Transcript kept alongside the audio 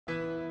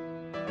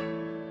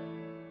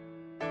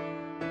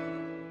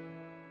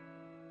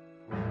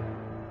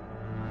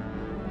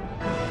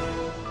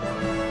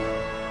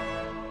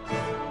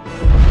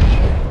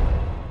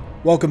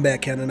Welcome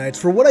back, Canonites,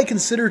 for what I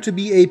consider to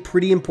be a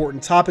pretty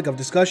important topic of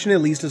discussion,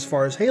 at least as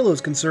far as Halo is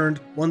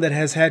concerned, one that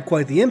has had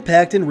quite the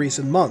impact in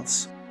recent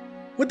months.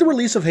 With the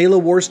release of Halo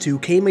Wars 2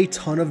 came a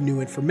ton of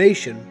new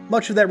information,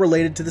 much of that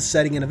related to the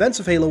setting and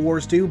events of Halo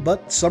Wars 2,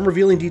 but some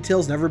revealing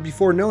details never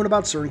before known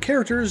about certain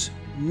characters,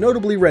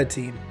 notably Red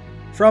Team.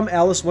 From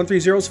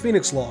Alice-130's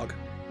Phoenix log.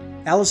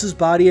 Alice's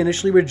body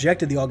initially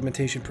rejected the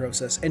augmentation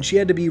process, and she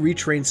had to be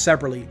retrained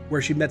separately,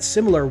 where she met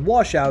similar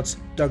Washouts,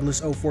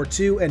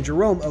 Douglas-042 and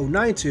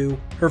Jerome-092,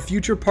 her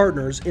future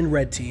partners in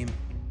Red Team.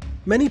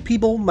 Many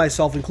people,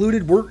 myself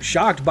included, were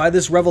shocked by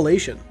this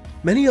revelation.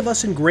 Many of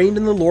us ingrained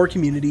in the lore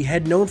community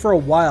had known for a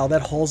while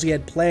that Halsey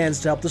had plans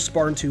to help the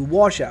Spartan-II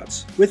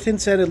Washouts, with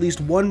hints at least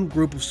one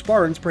group of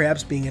Spartans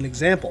perhaps being an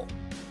example.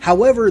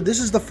 However, this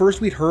is the first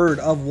we'd heard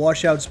of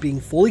Washouts being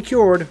fully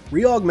cured,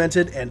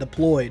 re-augmented, and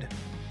deployed.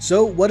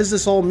 So what does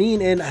this all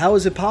mean, and how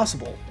is it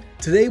possible?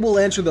 Today we'll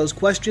answer those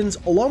questions,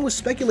 along with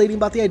speculating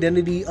about the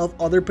identity of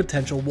other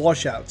potential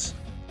Washouts.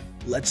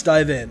 Let's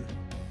dive in.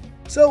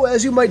 So,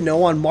 as you might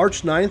know, on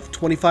March 9th,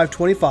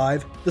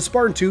 2525, the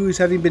Spartan-IIs,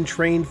 having been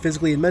trained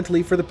physically and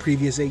mentally for the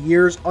previous 8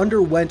 years,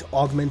 underwent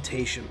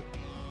augmentation.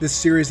 This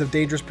series of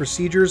dangerous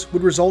procedures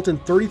would result in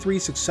 33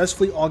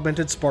 successfully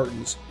augmented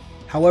Spartans.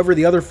 However,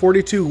 the other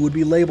 42 would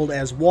be labeled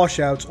as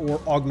Washouts or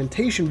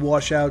Augmentation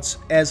Washouts,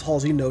 as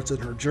Halsey notes in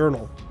her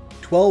journal.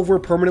 12 were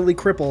permanently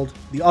crippled,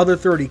 the other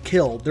 30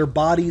 killed, their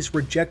bodies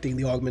rejecting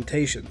the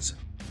augmentations.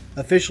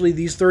 Officially,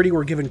 these 30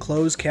 were given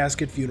closed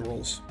casket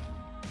funerals.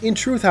 In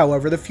truth,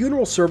 however, the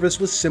funeral service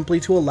was simply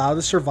to allow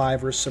the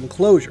survivors some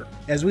closure.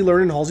 As we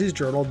learn in Halsey's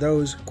journal,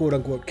 those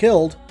quote-unquote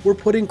killed were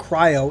put in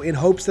cryo in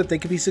hopes that they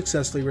could be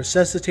successfully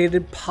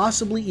resuscitated,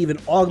 possibly even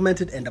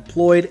augmented and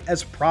deployed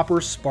as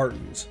proper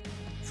Spartans.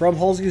 From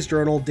Halsey's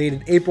journal,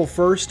 dated April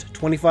 1st,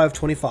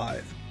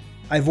 2525.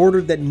 I've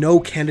ordered that no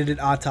candidate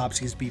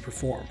autopsies be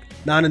performed.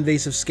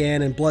 Non-invasive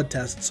scan and blood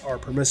tests are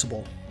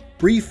permissible.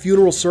 Brief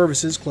funeral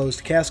services,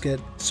 closed casket,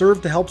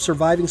 serve to help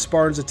surviving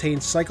Spartans attain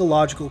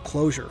psychological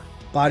closure.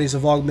 Bodies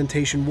of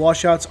augmentation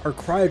washouts are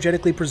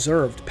cryogenically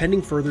preserved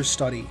pending further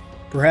study.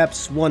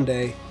 Perhaps, one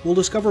day, we'll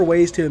discover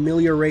ways to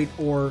ameliorate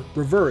or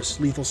reverse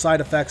lethal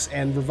side effects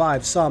and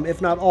revive some,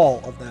 if not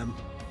all, of them.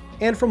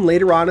 And from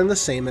later on in the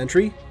same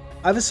entry,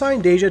 I've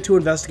assigned Deja to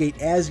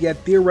investigate as-yet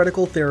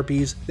theoretical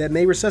therapies that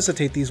may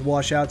resuscitate these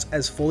washouts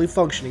as fully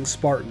functioning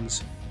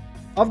Spartans.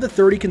 Of the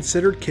 30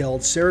 considered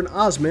killed, Saren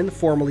Osman,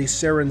 formerly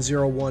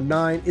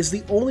Saren-019, is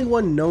the only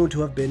one known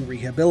to have been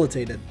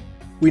rehabilitated.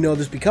 We know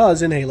this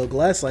because, in Halo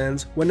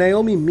Glasslands, when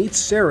Naomi meets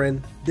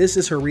Saren, this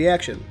is her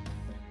reaction.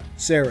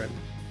 Saren.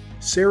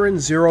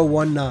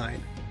 Saren-019.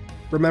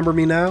 Remember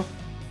me now?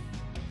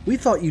 We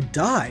thought you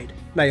died,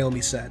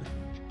 Naomi said.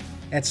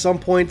 At some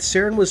point,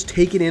 Saren was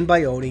taken in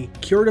by Oni,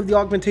 cured of the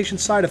augmentation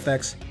side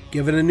effects,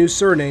 given a new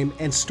surname,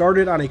 and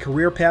started on a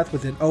career path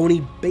within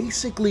Oni,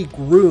 basically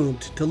groomed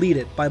to lead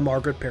it by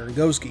Margaret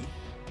Perengoski.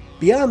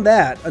 Beyond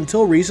that,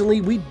 until recently,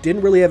 we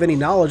didn't really have any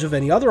knowledge of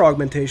any other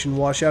augmentation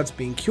washouts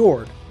being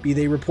cured, be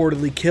they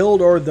reportedly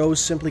killed or those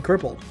simply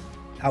crippled.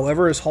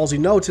 However, as Halsey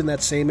notes in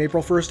that same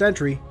April 1st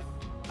entry,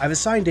 I've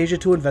assigned Deja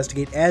to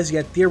investigate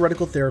as-yet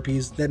theoretical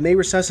therapies that may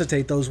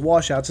resuscitate those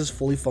washouts as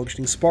fully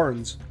functioning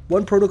Spartans.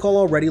 One protocol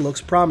already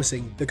looks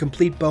promising, the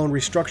complete bone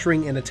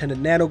restructuring and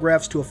attendant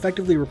nanografts to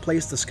effectively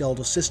replace the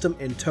skeletal system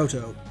in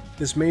toto.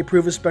 This may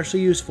prove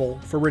especially useful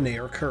for Renee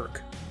or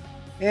Kirk.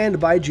 And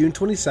by June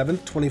 27,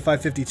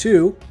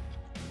 2552,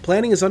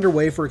 planning is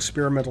underway for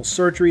experimental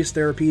surgeries,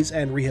 therapies,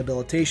 and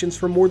rehabilitations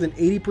for more than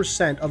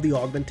 80% of the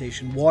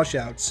augmentation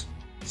washouts.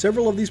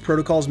 Several of these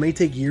protocols may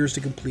take years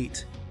to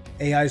complete.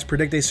 AIs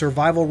predict a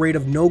survival rate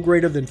of no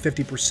greater than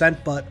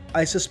 50%, but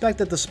I suspect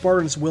that the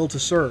Spartans' will to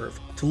serve,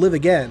 to live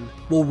again,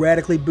 will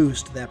radically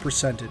boost that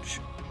percentage.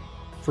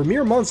 For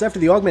mere months after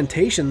the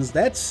augmentations,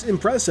 that's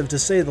impressive to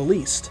say the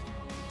least.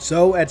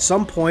 So, at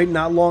some point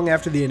not long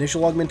after the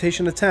initial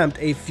augmentation attempt,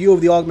 a few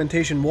of the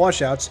augmentation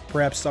washouts,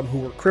 perhaps some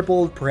who were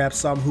crippled, perhaps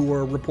some who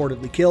were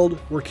reportedly killed,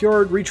 were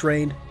cured,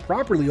 retrained,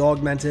 properly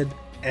augmented,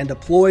 and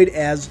deployed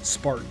as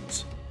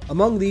Spartans.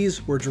 Among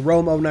these were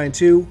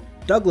Jerome-092,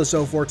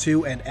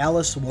 Douglas-042, and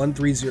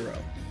Alice-130.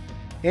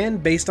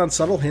 And based on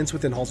subtle hints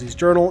within Halsey's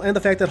journal, and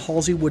the fact that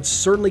Halsey would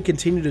certainly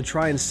continue to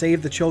try and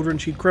save the children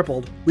she'd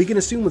crippled, we can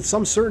assume with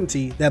some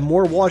certainty that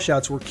more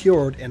washouts were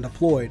cured and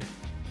deployed.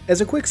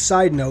 As a quick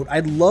side note,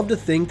 I'd love to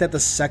think that the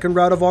second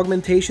round of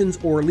augmentations,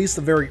 or at least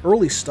the very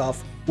early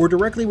stuff, were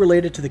directly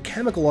related to the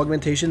chemical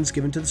augmentations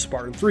given to the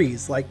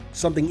Spartan-IIIs, like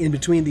something in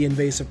between the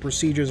invasive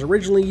procedures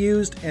originally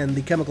used and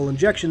the chemical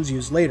injections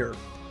used later.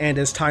 And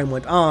as time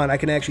went on, I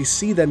can actually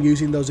see them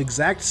using those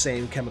exact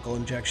same chemical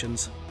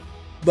injections.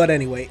 But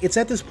anyway, it's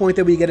at this point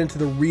that we get into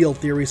the real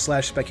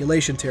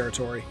theory/speculation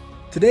territory.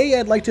 Today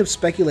I'd like to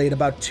speculate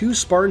about two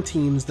Spartan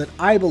teams that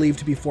I believe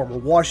to be former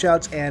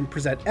washouts and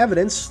present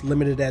evidence,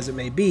 limited as it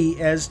may be,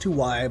 as to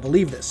why I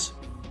believe this.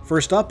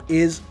 First up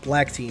is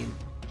Black Team.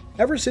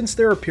 Ever since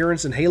their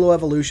appearance in Halo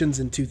Evolutions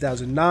in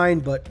 2009,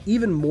 but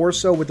even more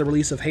so with the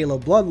release of Halo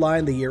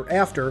Bloodline the year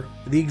after,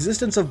 the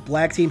existence of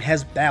Black Team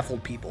has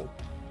baffled people.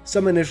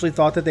 Some initially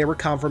thought that they were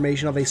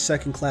confirmation of a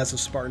second class of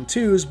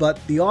Spartan-IIs, but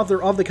the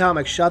author of the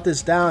comic shot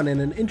this down in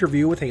an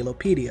interview with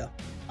Halopedia.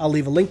 I'll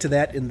leave a link to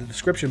that in the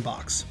description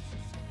box.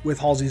 With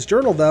Halsey's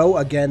journal though,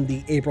 again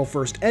the April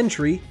 1st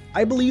entry,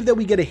 I believe that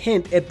we get a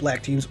hint at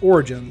Black Team's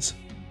origins.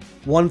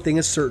 One thing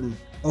is certain,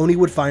 Oni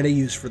would find a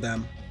use for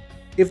them.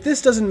 If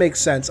this doesn't make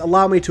sense,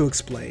 allow me to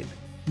explain.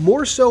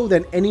 More so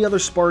than any other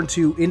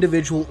Spartan-II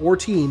individual or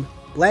team,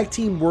 Black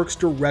Team works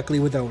directly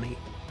with Oni.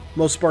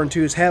 Most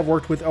Spartan-IIs have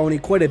worked with Oni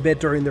quite a bit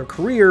during their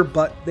career,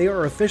 but they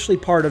are officially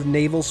part of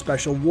Naval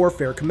Special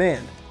Warfare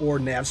Command, or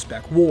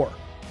NAVSPEC-WAR.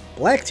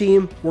 Black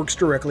Team works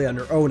directly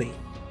under Oni.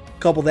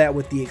 Couple that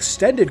with the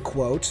extended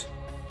quote,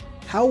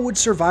 "How would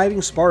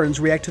surviving Spartans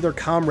react to their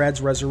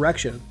comrades'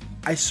 resurrection?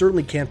 I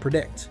certainly can't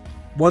predict.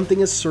 One thing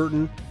is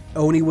certain,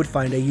 Oni would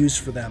find a use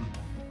for them."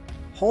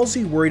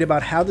 Halsey worried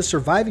about how the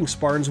surviving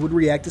Spartans would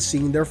react to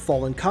seeing their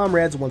fallen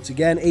comrades, once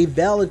again a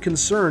valid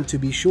concern to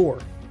be sure.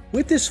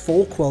 With this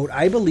full quote,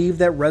 I believe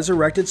that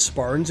resurrected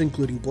Spartans,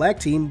 including Black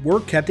Team, were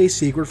kept a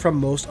secret from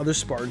most other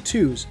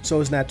Spartan-IIs, so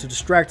as not to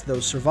distract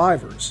those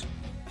survivors.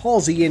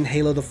 Halsey, in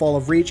Halo the Fall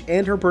of Reach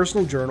and her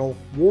personal journal,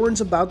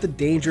 warns about the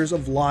dangers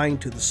of lying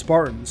to the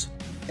Spartans.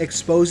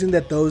 Exposing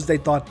that those they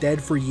thought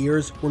dead for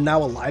years were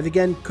now alive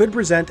again could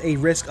present a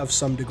risk of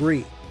some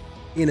degree.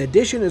 In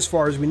addition, as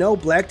far as we know,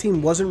 Black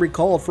Team wasn't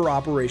recalled for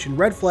Operation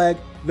Red Flag,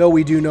 though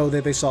we do know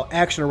that they saw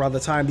action around the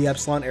time the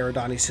Epsilon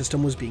Eridani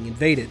system was being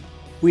invaded.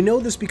 We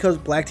know this because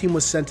Black Team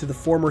was sent to the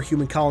former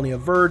human colony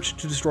of Verge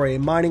to destroy a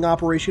mining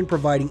operation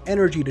providing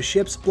energy to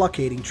ships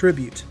blockading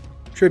Tribute.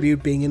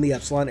 Tribute being in the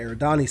Epsilon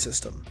Eridani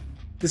system.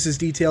 This is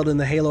detailed in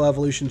the Halo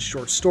Evolution's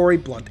short story,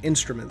 Blunt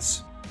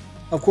Instruments.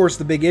 Of course,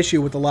 the big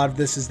issue with a lot of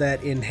this is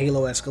that in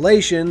Halo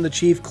Escalation, the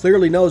Chief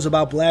clearly knows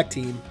about Black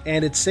Team,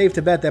 and it's safe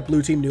to bet that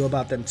Blue Team knew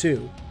about them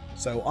too.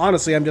 So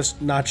honestly, I'm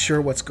just not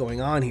sure what's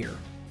going on here.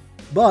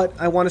 But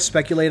I want to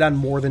speculate on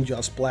more than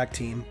just Black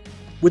Team.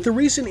 With the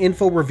recent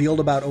info revealed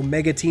about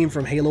Omega Team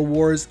from Halo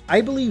Wars,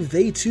 I believe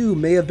they too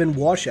may have been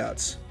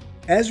washouts.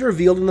 As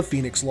revealed in the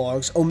Phoenix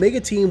logs,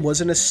 Omega Team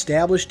was an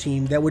established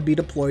team that would be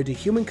deployed to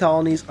human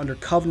colonies under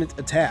Covenant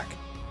attack.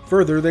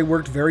 Further, they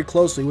worked very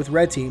closely with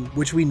Red Team,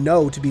 which we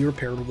know to be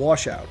repaired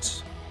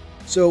washouts.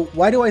 So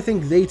why do I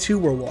think they too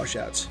were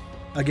washouts?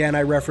 Again,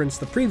 I referenced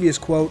the previous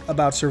quote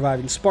about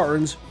surviving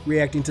Spartans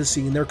reacting to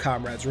seeing their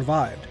comrades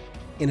revived.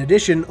 In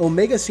addition,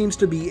 Omega seems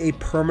to be a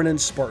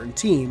permanent Spartan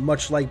team,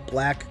 much like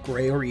Black,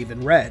 Gray, or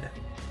even Red.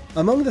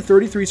 Among the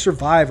 33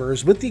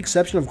 survivors, with the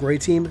exception of Gray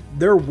Team,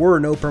 there were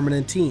no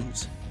permanent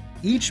teams.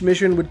 Each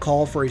mission would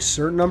call for a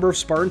certain number of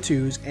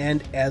Spartan-IIs,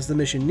 and as the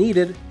mission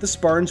needed, the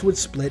Spartans would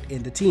split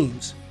into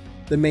teams.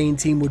 The main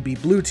team would be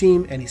Blue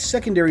Team, any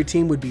secondary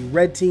team would be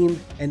Red Team,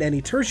 and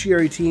any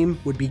tertiary team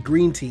would be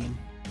Green Team.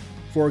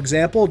 For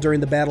example, during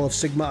the Battle of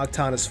Sigma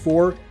Octantis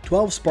 4,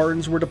 12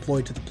 Spartans were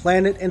deployed to the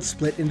planet and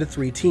split into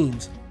 3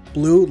 teams.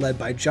 Blue, led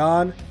by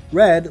John,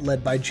 Red,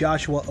 led by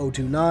Joshua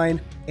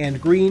 029,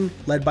 and Green,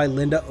 led by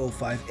Linda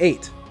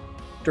 058.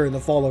 During the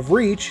Fall of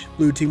Reach,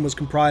 Blue Team was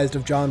comprised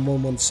of John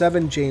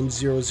 117, James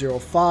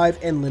 005,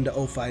 and Linda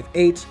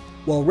 058,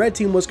 while Red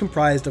Team was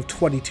comprised of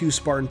 22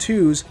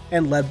 Spartan-IIs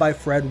and led by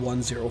Fred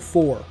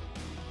 104.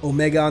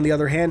 Omega, on the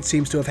other hand,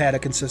 seems to have had a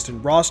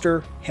consistent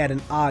roster, had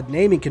an odd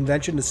naming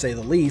convention to say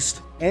the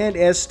least, and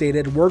as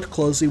stated, worked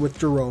closely with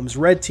Jerome's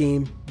Red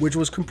Team, which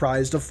was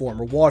comprised of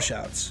former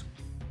washouts.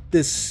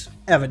 This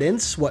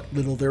evidence, what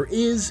little there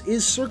is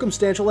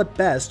circumstantial at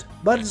best,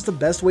 but it's the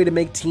best way to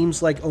make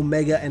teams like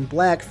Omega and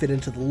Black fit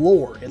into the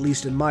lore, at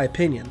least in my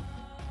opinion.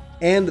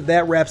 And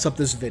that wraps up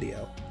this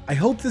video. I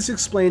hope this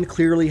explained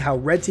clearly how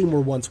Red Team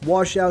were once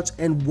washouts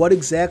and what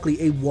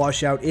exactly a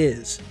washout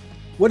is.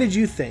 What did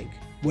you think?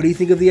 What do you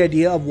think of the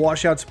idea of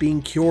washouts being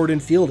cured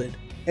and fielded?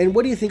 And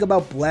what do you think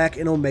about Black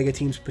and Omega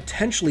teams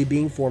potentially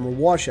being former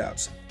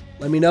washouts?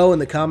 Let me know in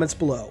the comments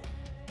below.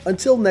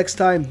 Until next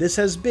time, this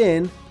has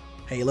been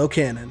Halo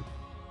Canon.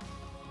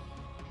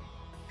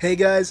 Hey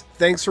guys,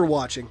 thanks for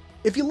watching.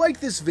 If you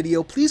liked this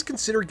video, please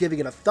consider giving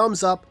it a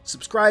thumbs up,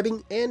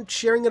 subscribing, and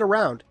sharing it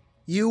around.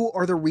 You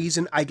are the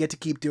reason I get to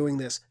keep doing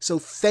this, so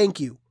thank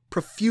you,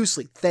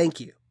 profusely thank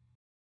you.